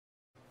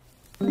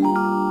Wanna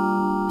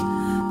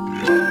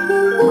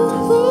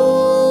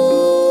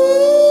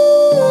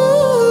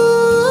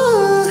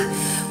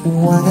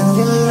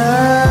be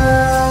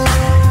loved,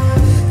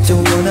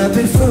 don't wanna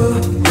be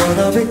fooled,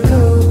 wanna be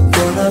cool,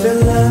 wanna be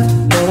loved.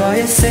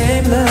 너와의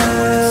same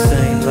love,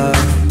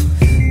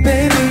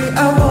 baby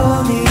I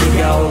want it.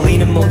 네가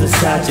어울리는 모든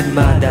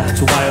사진마다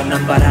좋아요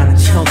남바라는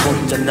처음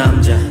보는 저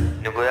남자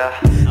누구야?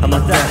 아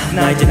맞다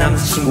나 이제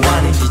남자친구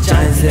아니지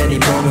자연스레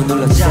번호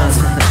눌렀잖아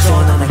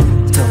전화나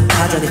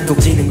하자니 꼭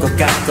지는 것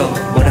같고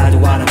뭐라도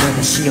안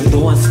하면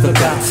신경도 안 쓸 것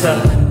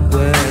같아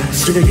왜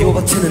시력요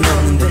버튼은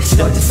없는데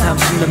싫어진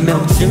 30몇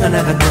명중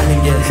하나가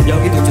되는 게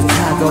여기도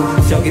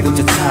좋다고 저기도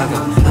좋다고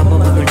한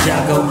번만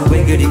놀자고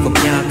왜 그리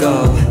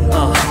곱냐고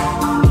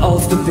Oh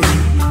stupid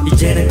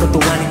이제는 것도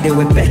아닌데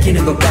왜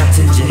뺏기는 것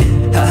같은지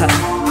하하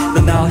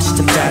넌 나 없이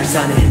참 잘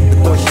사네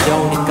눈꽃이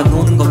좋으니까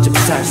노는 것 좀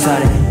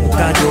쌀쌀해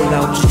목까지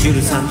올라온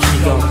주주를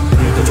삼키고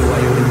일도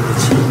좋아요를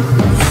누르지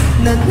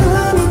난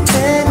눈이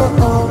되고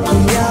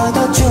오히려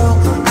더 좋아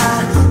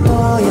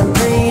보여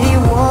pretty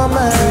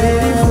woman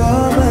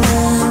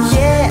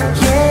yeah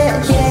yeah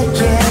yeah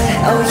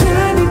yeah oh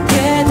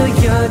얄밉게도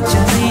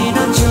여전히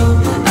넌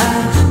좋아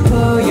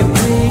보여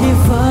pretty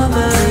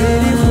woman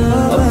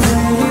oh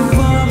pretty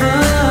woman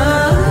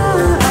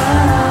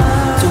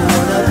don't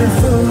wanna be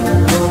fooled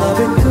wanna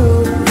be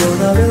cool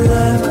wanna be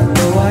loved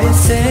너와의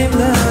same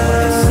love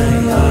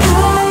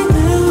I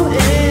know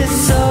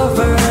it's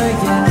over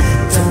yeah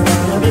don't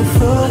wanna be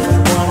fooled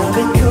wanna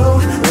be cool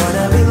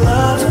wanna be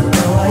loved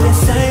너와의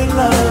same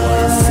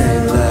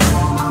love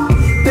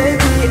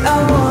baby I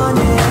want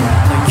it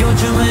너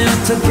요즘에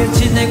어떻게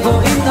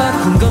지내고 있나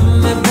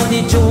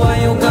궁금해보니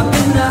좋아요가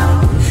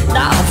빛나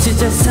나 없이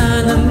잘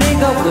사는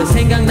네가 왜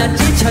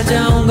생각났지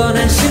찾아온 건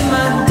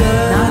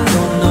한심한데